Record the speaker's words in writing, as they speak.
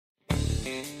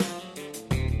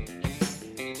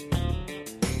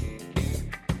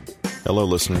Hello,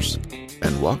 listeners,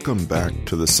 and welcome back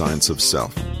to The Science of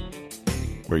Self,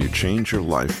 where you change your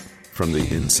life from the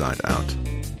inside out.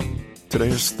 Today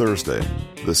is Thursday,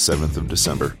 the 7th of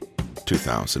December,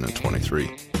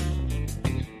 2023.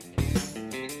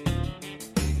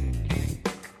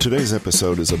 Today's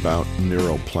episode is about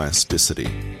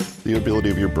neuroplasticity, the ability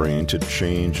of your brain to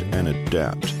change and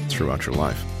adapt throughout your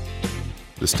life.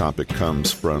 This topic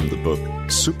comes from the book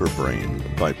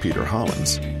Superbrain by Peter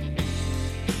Hollins.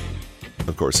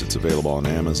 Of course, it's available on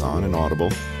Amazon and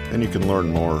Audible, and you can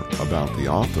learn more about the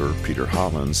author, Peter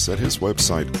Hollins, at his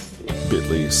website,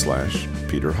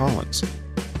 bit.ly/Peter Hollins.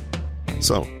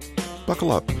 So,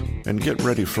 buckle up and get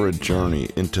ready for a journey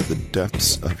into the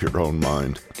depths of your own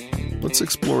mind. Let's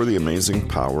explore the amazing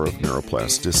power of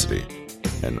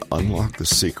neuroplasticity and unlock the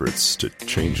secrets to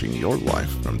changing your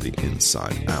life from the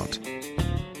inside out.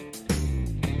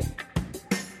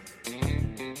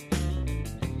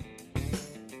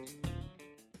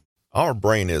 Our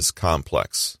brain is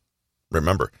complex.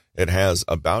 Remember, it has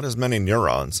about as many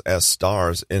neurons as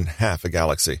stars in half a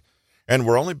galaxy, and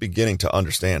we're only beginning to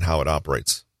understand how it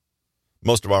operates.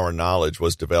 Most of our knowledge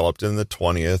was developed in the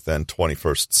 20th and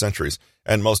 21st centuries,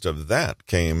 and most of that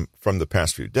came from the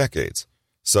past few decades.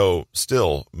 So,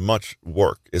 still, much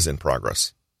work is in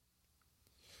progress.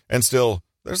 And still,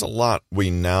 there's a lot we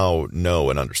now know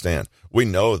and understand. We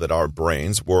know that our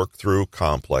brains work through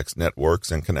complex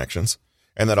networks and connections,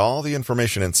 and that all the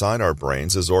information inside our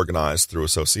brains is organized through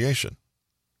association.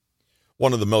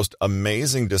 One of the most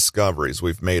amazing discoveries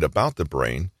we've made about the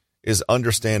brain is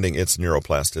understanding its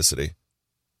neuroplasticity.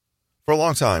 For a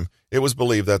long time, it was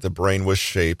believed that the brain was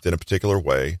shaped in a particular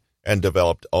way and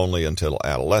developed only until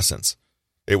adolescence.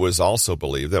 It was also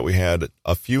believed that we had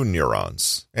a few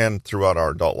neurons, and throughout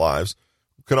our adult lives,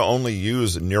 could only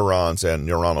use neurons and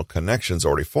neuronal connections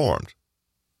already formed.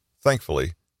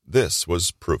 Thankfully, this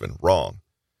was proven wrong.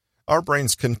 Our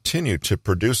brains continue to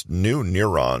produce new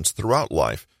neurons throughout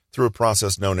life through a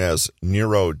process known as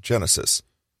neurogenesis,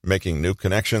 making new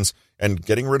connections and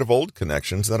getting rid of old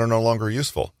connections that are no longer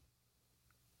useful.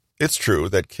 It's true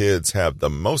that kids have the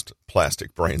most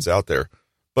plastic brains out there,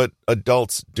 but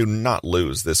adults do not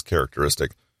lose this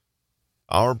characteristic.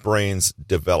 Our brains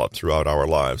develop throughout our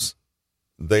lives.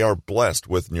 They are blessed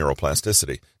with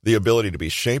neuroplasticity, the ability to be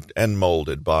shaped and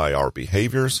molded by our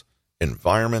behaviors,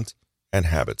 environment, and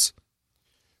habits.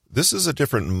 This is a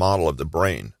different model of the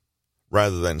brain.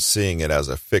 Rather than seeing it as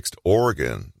a fixed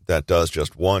organ that does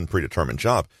just one predetermined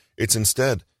job, it's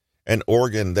instead an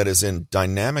organ that is in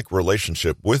dynamic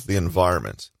relationship with the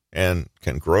environment and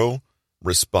can grow,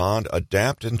 respond,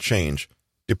 adapt, and change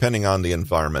depending on the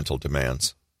environmental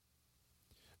demands.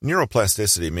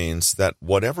 Neuroplasticity means that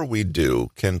whatever we do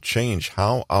can change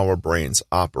how our brains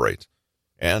operate,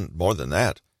 and more than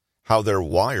that, how they're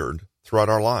wired throughout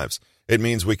our lives. It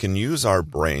means we can use our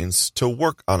brains to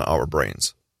work on our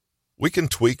brains. We can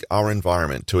tweak our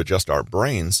environment to adjust our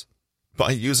brains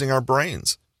by using our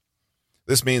brains.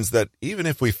 This means that even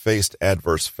if we faced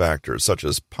adverse factors such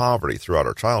as poverty throughout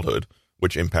our childhood,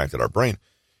 which impacted our brain,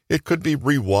 it could be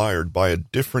rewired by a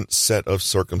different set of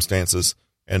circumstances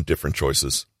and different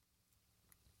choices.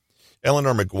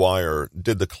 Eleanor McGuire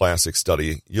did the classic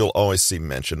study you'll always see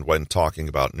mentioned when talking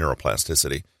about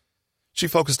neuroplasticity. She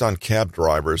focused on cab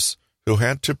drivers who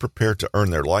had to prepare to earn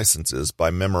their licenses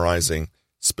by memorizing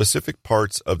specific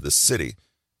parts of the city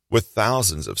with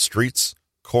thousands of streets,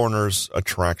 corners,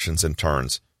 attractions, and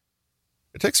turns.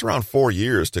 It takes around 4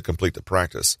 years to complete the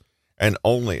practice, and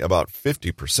only about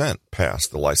 50% pass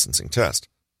the licensing test.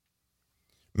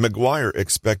 McGuire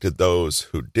expected those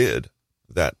who did,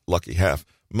 that lucky half,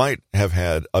 might have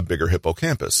had a bigger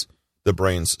hippocampus, the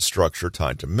brain's structure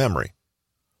tied to memory.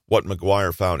 What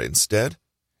McGuire found instead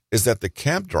is that the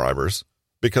cab drivers,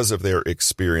 because of their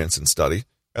experience and study,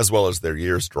 as well as their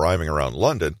years driving around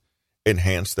London,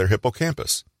 enhanced their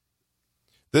hippocampus.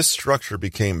 This structure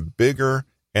became bigger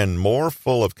and more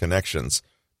full of connections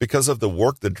because of the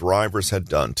work the drivers had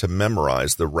done to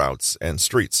memorize the routes and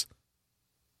streets.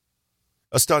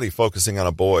 A study focusing on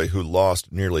a boy who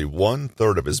lost nearly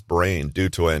 1/3 of his brain due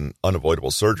to an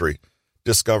unavoidable surgery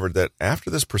discovered that after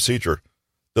this procedure,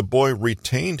 the boy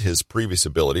retained his previous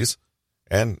abilities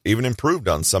and even improved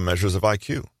on some measures of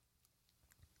IQ.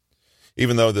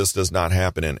 Even though this does not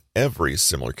happen in every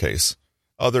similar case,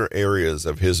 other areas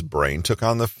of his brain took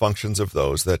on the functions of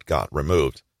those that got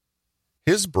removed.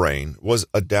 His brain was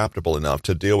adaptable enough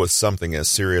to deal with something as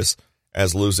serious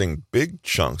as losing big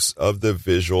chunks of the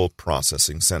visual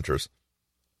processing centers.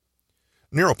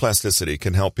 Neuroplasticity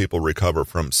can help people recover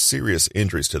from serious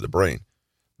injuries to the brain,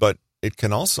 but it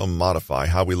can also modify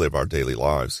how we live our daily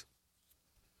lives.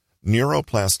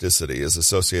 Neuroplasticity is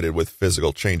associated with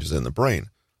physical changes in the brain,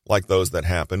 like those that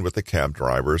happened with the cab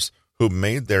drivers who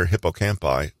made their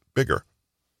hippocampi bigger.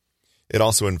 It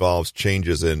also involves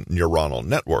changes in neuronal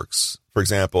networks, for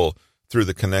example, through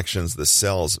the connections the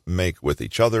cells make with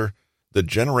each other, the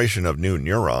generation of new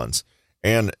neurons,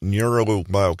 and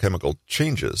neurobiochemical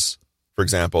changes, for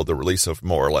example, the release of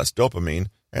more or less dopamine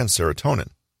and serotonin.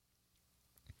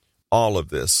 All of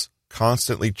this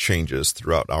constantly changes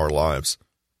throughout our lives.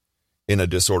 In a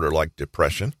disorder like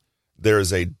depression, there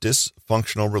is a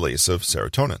dysfunctional release of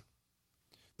serotonin.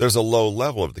 There's a low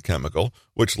level of the chemical,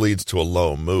 which leads to a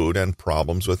low mood and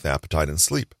problems with appetite and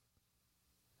sleep.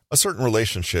 A certain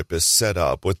relationship is set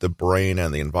up with the brain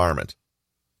and the environment.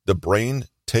 The brain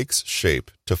takes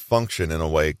shape to function in a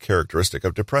way characteristic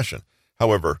of depression.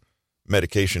 However,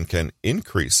 medication can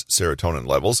increase serotonin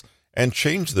levels and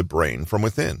change the brain from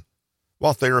within,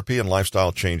 while therapy and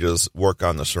lifestyle changes work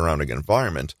on the surrounding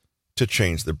environment to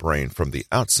change the brain from the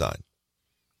outside.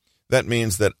 That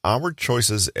means that our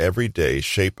choices every day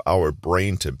shape our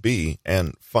brain to be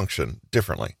and function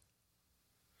differently.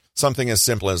 Something as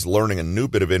simple as learning a new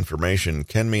bit of information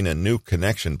can mean a new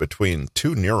connection between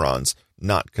two neurons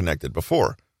not connected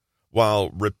before, while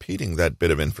repeating that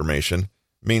bit of information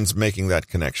means making that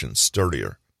connection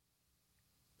sturdier.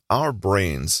 Our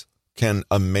brains can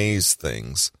amaze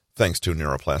things thanks to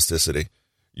neuroplasticity.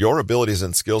 Your abilities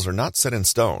and skills are not set in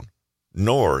stone,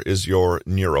 nor is your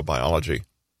neurobiology.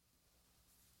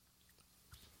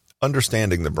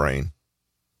 Understanding the brain.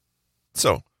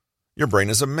 So, your brain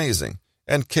is amazing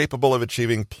and capable of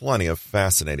achieving plenty of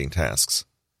fascinating tasks.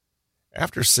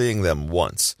 After seeing them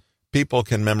once, people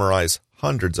can memorize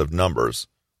hundreds of numbers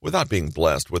without being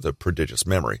blessed with a prodigious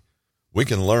memory. We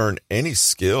can learn any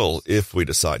skill if we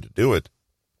decide to do it.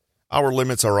 Our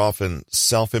limits are often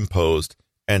self-imposed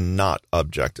and not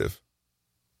objective.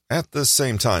 At the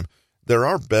same time, there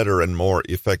are better and more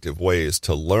effective ways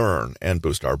to learn and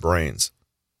boost our brains.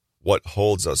 What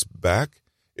holds us back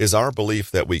is our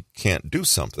belief that we can't do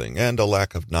something and a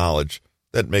lack of knowledge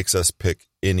that makes us pick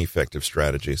ineffective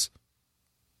strategies.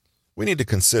 We need to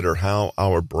consider how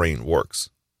our brain works.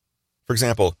 For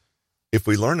example, if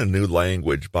we learn a new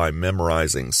language by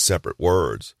memorizing separate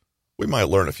words, we might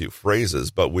learn a few phrases,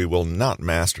 but we will not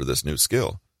master this new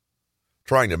skill.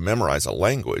 Trying to memorize a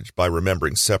language by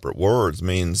remembering separate words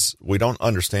means we don't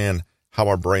understand how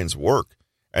our brains work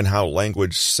and how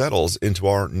language settles into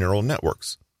our neural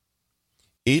networks.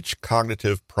 Each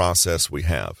cognitive process we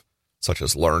have, such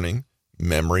as learning,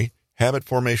 memory, habit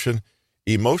formation,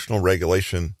 emotional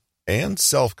regulation, and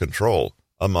self-control,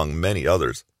 among many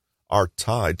others, are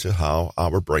tied to how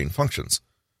our brain functions.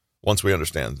 Once we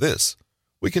understand this,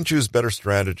 we can choose better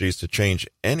strategies to change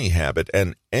any habit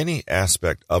and any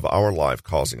aspect of our life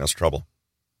causing us trouble.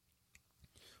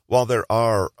 While there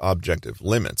are objective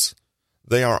limits,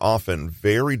 they are often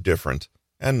very different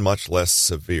and much less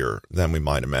severe than we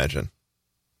might imagine.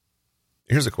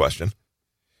 Here's a question.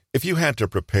 If you had to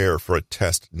prepare for a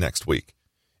test next week,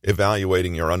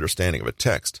 evaluating your understanding of a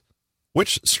text,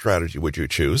 which strategy would you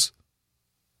choose?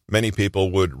 Many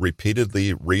people would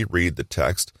repeatedly reread the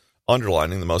text,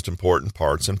 underlining the most important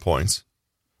parts and points.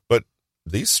 But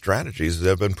these strategies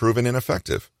have been proven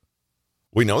ineffective.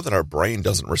 We know that our brain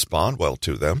doesn't respond well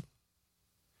to them.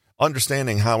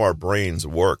 Understanding how our brains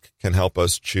work can help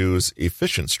us choose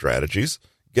efficient strategies,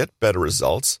 get better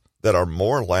results that are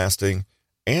more lasting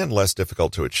and less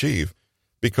difficult to achieve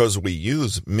because we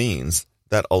use means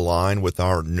that align with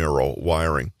our neural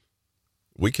wiring.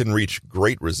 We can reach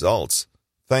great results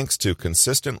thanks to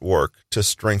consistent work to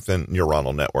strengthen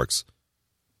neuronal networks.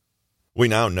 We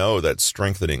now know that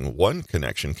strengthening one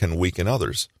connection can weaken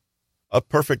others, a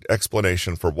perfect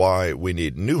explanation for why we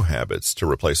need new habits to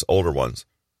replace older ones.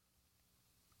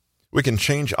 We can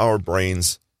change our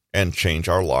brains and change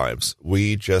our lives.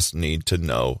 We just need to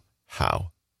know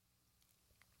how.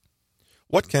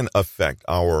 What can affect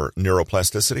our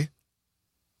neuroplasticity?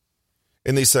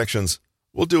 In these sections,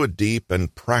 we'll do a deep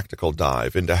and practical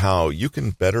dive into how you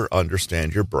can better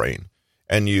understand your brain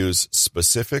and use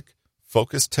specific,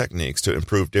 focused techniques to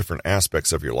improve different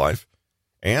aspects of your life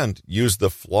and use the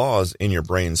flaws in your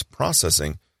brain's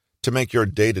processing to make your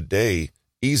day-to-day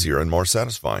easier and more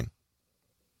satisfying.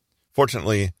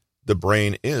 Fortunately, the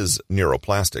brain is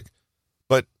neuroplastic,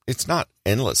 but it's not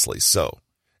endlessly so,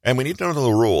 and we need to know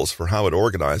the rules for how it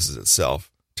organizes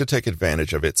itself to take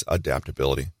advantage of its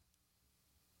adaptability.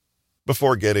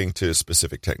 Before getting to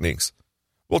specific techniques,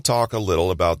 we'll talk a little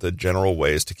about the general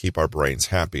ways to keep our brains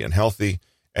happy and healthy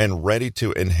and ready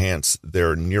to enhance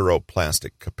their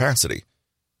neuroplastic capacity,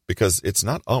 because it's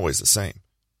not always the same.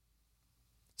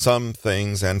 Some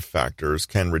things and factors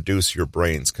can reduce your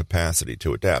brain's capacity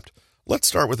to adapt. Let's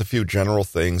start with a few general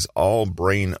things all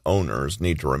brain owners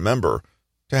need to remember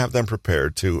to have them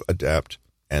prepared to adapt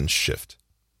and shift.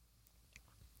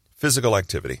 Physical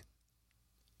activity.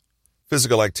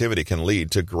 Physical activity can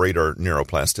lead to greater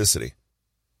neuroplasticity.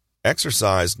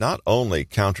 Exercise not only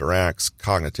counteracts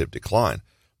cognitive decline,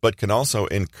 but can also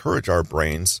encourage our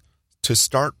brains to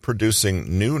start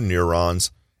producing new neurons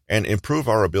and improve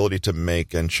our ability to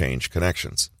make and change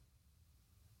connections.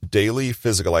 Daily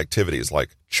physical activities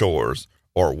like chores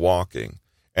or walking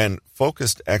and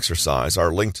focused exercise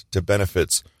are linked to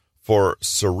benefits for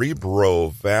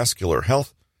cerebrovascular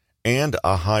health and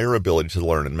a higher ability to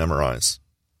learn and memorize.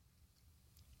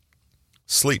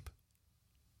 Sleep.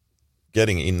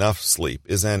 Getting enough sleep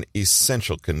is an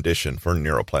essential condition for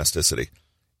neuroplasticity.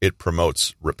 It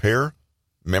promotes repair,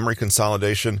 memory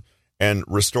consolidation, and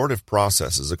restorative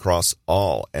processes across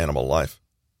all animal life.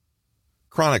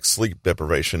 Chronic sleep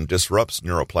deprivation disrupts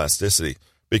neuroplasticity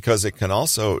because it can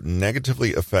also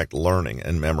negatively affect learning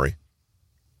and memory.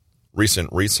 Recent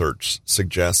research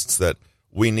suggests that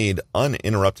we need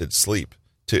uninterrupted sleep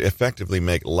to effectively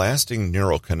make lasting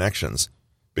neural connections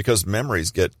because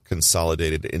memories get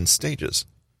consolidated in stages.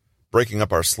 Breaking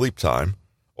up our sleep time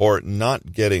or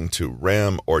not getting to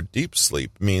REM or deep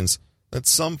sleep means that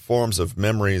some forms of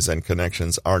memories and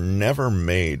connections are never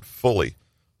made fully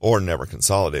or never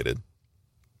consolidated.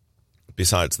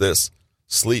 Besides this,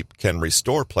 sleep can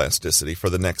restore plasticity for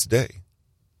the next day.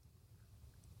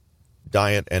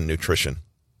 Diet and nutrition.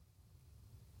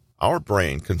 Our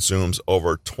brain consumes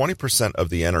over 20% of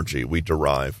the energy we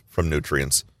derive from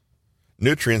nutrients.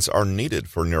 Nutrients are needed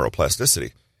for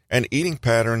neuroplasticity, and eating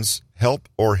patterns help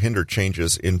or hinder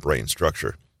changes in brain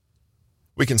structure.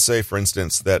 We can say, for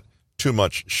instance, that too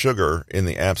much sugar in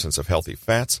the absence of healthy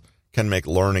fats can make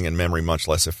learning and memory much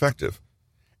less effective,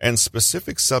 and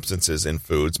specific substances in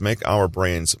foods make our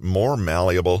brains more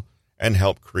malleable and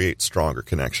help create stronger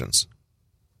connections.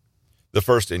 The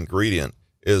first ingredient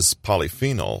is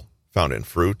polyphenol, found in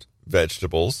fruit,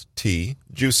 vegetables, tea,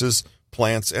 juices,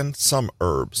 plants, and some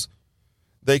herbs.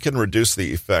 They can reduce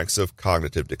the effects of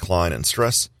cognitive decline and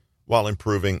stress while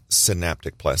improving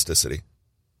synaptic plasticity.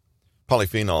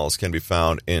 Polyphenols can be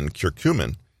found in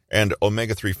curcumin and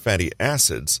omega-3 fatty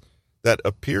acids that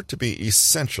appear to be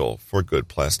essential for good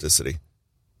plasticity.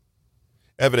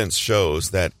 Evidence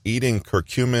shows that eating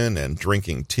curcumin and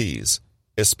drinking teas,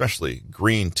 especially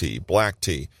green tea, black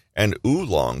tea, and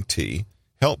oolong tea,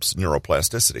 helps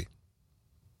neuroplasticity.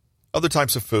 Other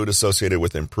types of food associated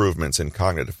with improvements in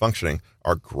cognitive functioning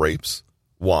are grapes,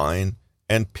 wine,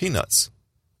 and peanuts,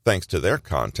 thanks to their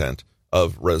content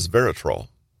of resveratrol.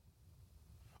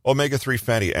 Omega-3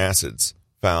 fatty acids,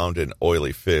 found in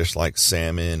oily fish like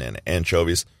salmon and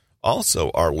anchovies, also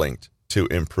are linked to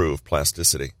improved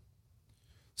plasticity.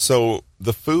 So,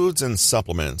 the foods and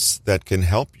supplements that can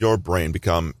help your brain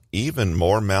become even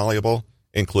more malleable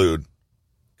include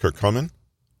curcumin,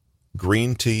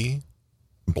 green tea,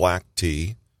 black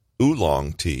tea,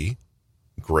 oolong tea,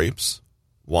 grapes,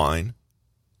 wine,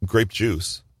 grape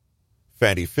juice,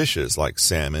 fatty fishes like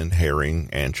salmon, herring,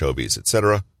 anchovies,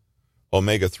 etc.,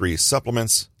 omega-3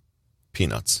 supplements,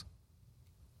 peanuts.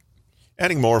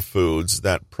 Adding more foods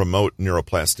that promote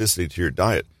neuroplasticity to your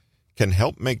diet can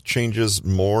help make changes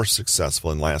more successful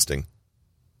and lasting.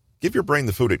 Give your brain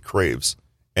the food it craves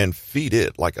and feed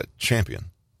it like a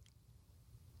champion.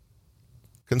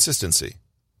 Consistency.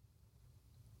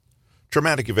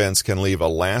 Traumatic events can leave a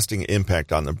lasting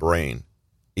impact on the brain,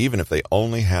 even if they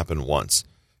only happen once.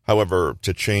 However,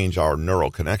 to change our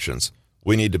neural connections,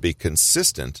 we need to be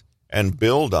consistent and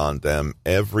build on them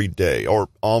every day, or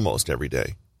almost every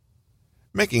day.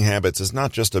 Making habits is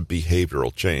not just a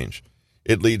behavioral change.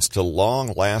 It leads to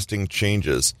long-lasting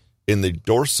changes in the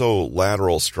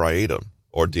dorsolateral striatum,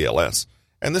 or DLS,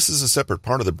 and this is a separate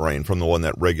part of the brain from the one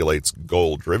that regulates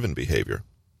goal-driven behavior.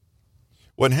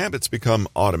 When habits become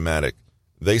automatic,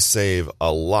 they save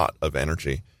a lot of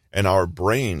energy, and our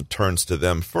brain turns to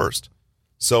them first.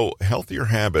 So healthier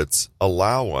habits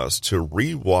allow us to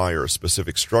rewire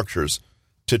specific structures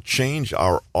to change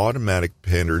our automatic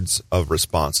patterns of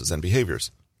responses and behaviors.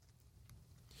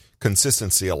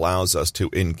 Consistency allows us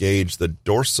to engage the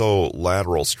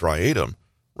dorsolateral striatum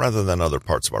rather than other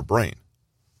parts of our brain.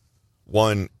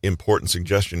 One important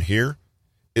suggestion here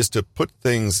is to put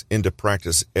things into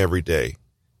practice every day,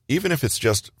 even if it's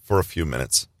just for a few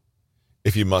minutes.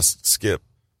 If you must skip,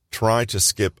 try to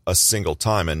skip a single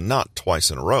time and not twice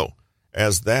in a row,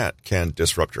 as that can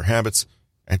disrupt your habits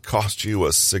and cost you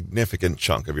a significant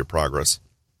chunk of your progress.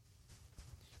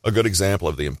 A good example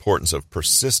of the importance of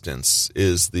persistence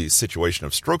is the situation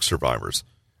of stroke survivors,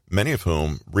 many of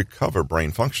whom recover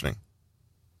brain functioning.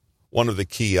 One of the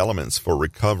key elements for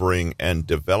recovering and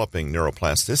developing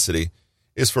neuroplasticity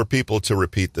is for people to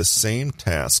repeat the same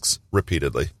tasks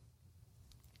repeatedly.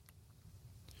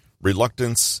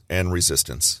 Reluctance and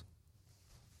resistance.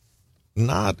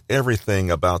 Not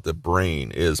everything about the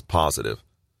brain is positive.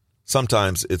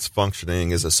 Sometimes its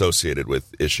functioning is associated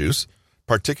with issues,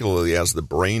 particularly as the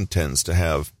brain tends to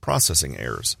have processing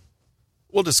errors.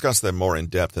 We'll discuss them more in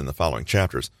depth in the following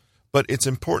chapters, but it's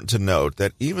important to note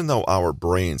that even though our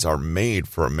brains are made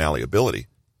for malleability,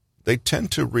 they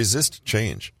tend to resist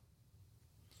change.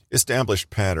 Established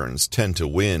patterns tend to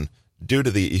win due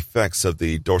to the effects of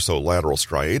the dorsolateral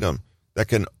striatum that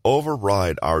can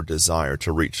override our desire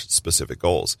to reach specific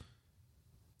goals.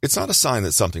 It's not a sign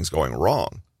that something's going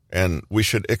wrong, and we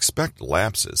should expect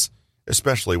lapses,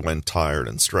 especially when tired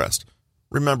and stressed.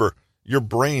 Remember, your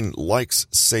brain likes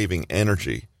saving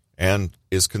energy and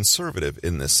is conservative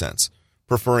in this sense,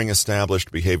 preferring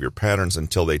established behavior patterns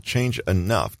until they change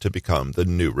enough to become the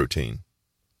new routine.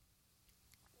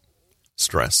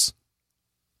 Stress.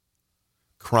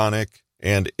 Chronic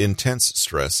and intense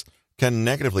stress can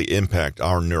negatively impact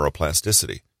our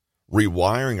neuroplasticity,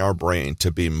 rewiring our brain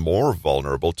to be more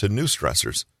vulnerable to new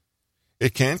stressors.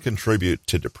 It can contribute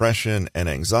to depression and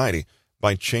anxiety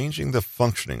by changing the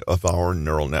functioning of our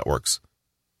neural networks.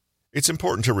 It's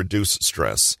important to reduce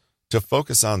stress, to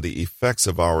focus on the effects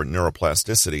of our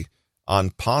neuroplasticity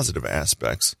on positive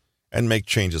aspects, and make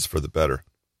changes for the better.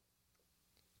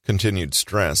 Continued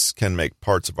stress can make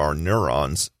parts of our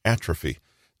neurons atrophy.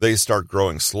 They start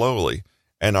growing slowly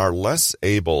and are less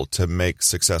able to make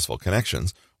successful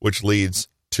connections, which leads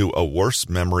to a worse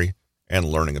memory and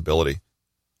learning ability.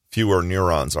 Fewer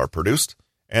neurons are produced,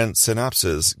 and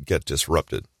synapses get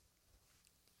disrupted.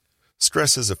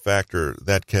 Stress is a factor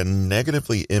that can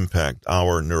negatively impact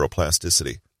our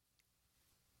neuroplasticity.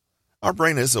 Our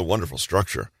brain is a wonderful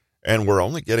structure, and we're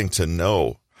only getting to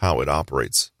know how it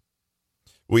operates.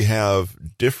 We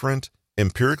have different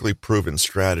empirically proven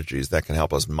strategies that can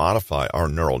help us modify our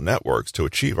neural networks to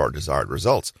achieve our desired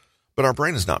results, but our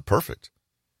brain is not perfect.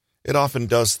 It often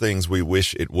does things we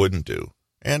wish it wouldn't do,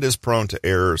 and is prone to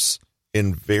errors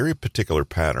in very particular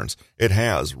patterns. It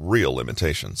has real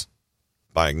limitations.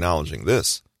 By acknowledging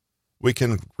this, we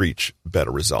can reach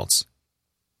better results.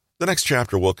 The next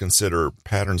chapter will consider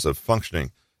patterns of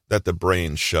functioning that the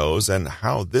brain shows and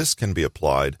how this can be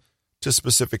applied to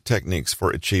specific techniques for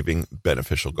achieving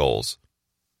beneficial goals.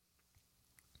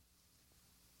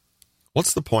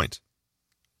 What's the point?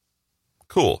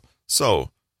 Cool.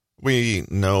 So, we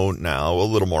know now a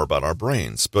little more about our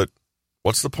brains, but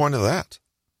what's the point of that?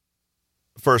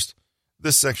 First,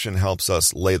 this section helps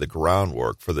us lay the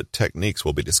groundwork for the techniques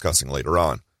we'll be discussing later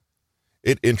on.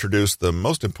 It introduced the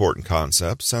most important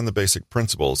concepts and the basic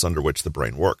principles under which the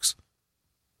brain works.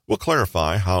 We'll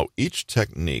clarify how each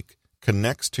technique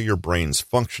connects to your brain's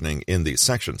functioning in these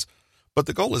sections, but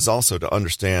the goal is also to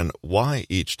understand why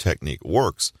each technique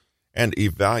works and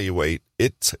evaluate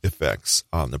its effects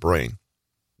on the brain.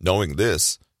 Knowing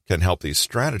this can help these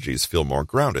strategies feel more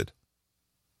grounded.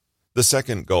 The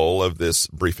second goal of this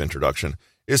brief introduction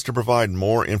is to provide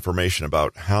more information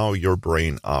about how your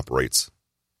brain operates.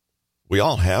 We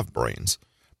all have brains,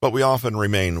 but we often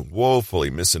remain woefully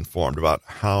misinformed about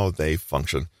how they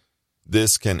function.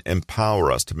 This can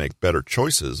empower us to make better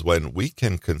choices when we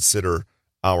can consider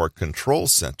our control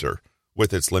center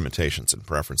with its limitations and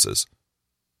preferences.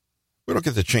 We don't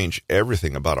get to change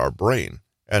everything about our brain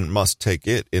and must take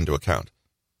it into account.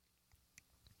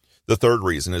 The third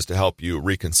reason is to help you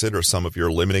reconsider some of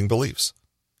your limiting beliefs.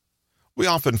 We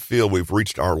often feel we've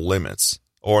reached our limits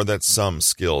or that some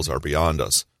skills are beyond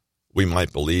us. We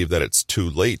might believe that it's too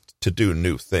late to do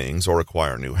new things or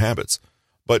acquire new habits.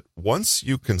 But once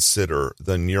you consider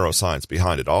the neuroscience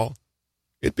behind it all,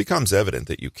 it becomes evident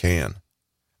that you can.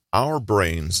 Our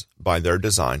brains, by their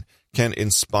design, can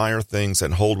inspire things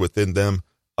and hold within them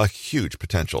a huge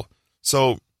potential.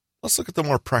 So let's look at the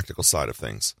more practical side of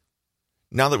things.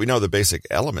 Now that we know the basic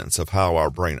elements of how our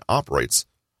brain operates,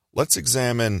 let's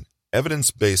examine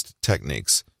evidence-based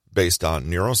techniques based on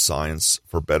neuroscience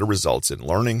for better results in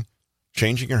learning,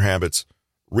 changing your habits,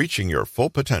 reaching your full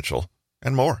potential,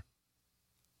 and more.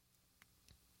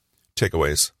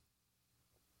 Takeaways.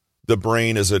 The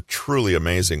brain is a truly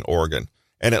amazing organ,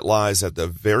 and it lies at the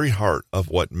very heart of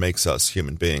what makes us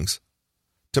human beings.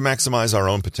 To maximize our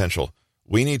own potential,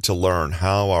 we need to learn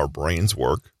how our brains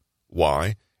work,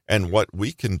 why, and what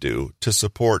we can do to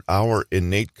support our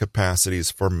innate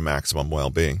capacities for maximum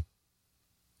well-being.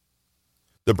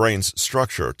 The brain's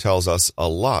structure tells us a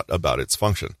lot about its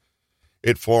function.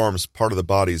 It forms part of the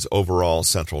body's overall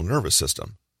central nervous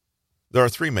system. There are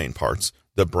three main parts: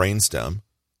 the brainstem,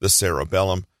 the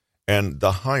cerebellum, and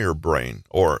the higher brain,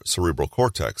 or cerebral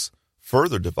cortex,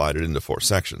 further divided into four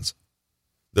sections.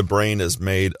 The brain is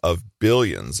made of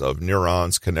billions of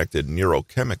neurons connected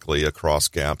neurochemically across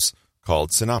gaps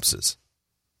called synapses.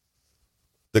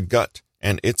 The gut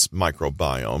and its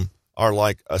microbiome are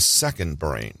like a second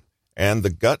brain, and the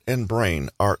gut and brain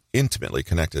are intimately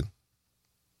connected.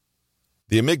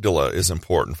 The amygdala is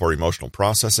important for emotional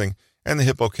processing, and the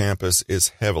hippocampus is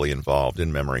heavily involved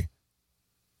in memory.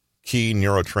 Key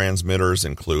neurotransmitters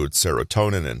include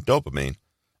serotonin and dopamine,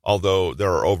 although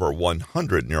there are over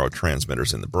 100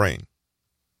 neurotransmitters in the brain.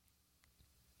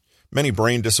 Many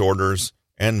brain disorders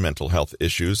and mental health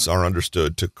issues are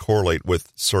understood to correlate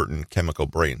with certain chemical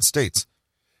brain states,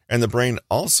 and the brain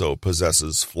also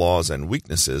possesses flaws and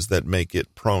weaknesses that make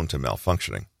it prone to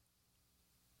malfunctioning.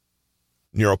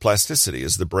 Neuroplasticity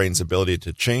is the brain's ability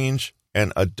to change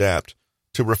and adapt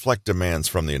to reflect demands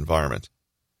from the environment.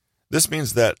 This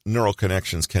means that neural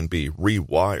connections can be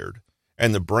rewired,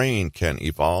 and the brain can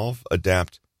evolve,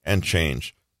 adapt, and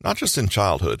change, not just in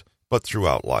childhood, but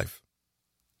throughout life.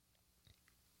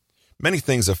 Many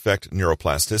things affect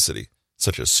neuroplasticity,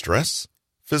 such as stress,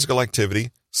 physical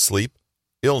activity, sleep,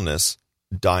 illness,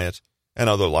 diet, and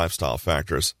other lifestyle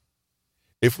factors.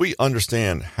 If we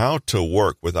understand how to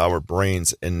work with our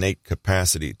brain's innate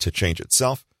capacity to change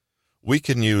itself, we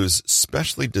can use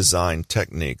specially designed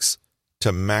techniques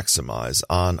to maximize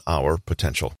on our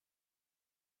potential.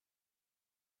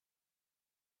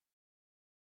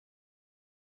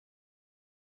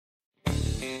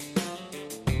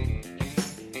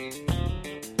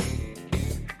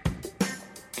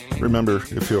 Remember,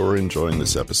 if you're enjoying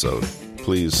this episode,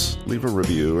 please leave a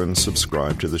review and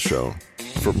subscribe to the show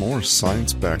for more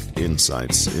science-backed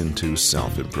insights into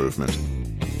self-improvement.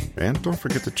 And don't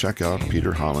forget to check out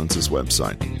Peter Hollins'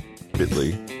 website,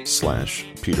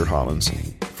 bit.ly/Peter Hollins,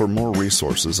 for more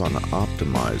resources on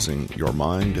optimizing your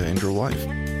mind and your life.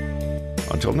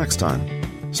 Until next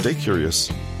time, stay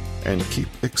curious and keep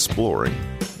exploring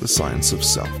the science of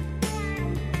self.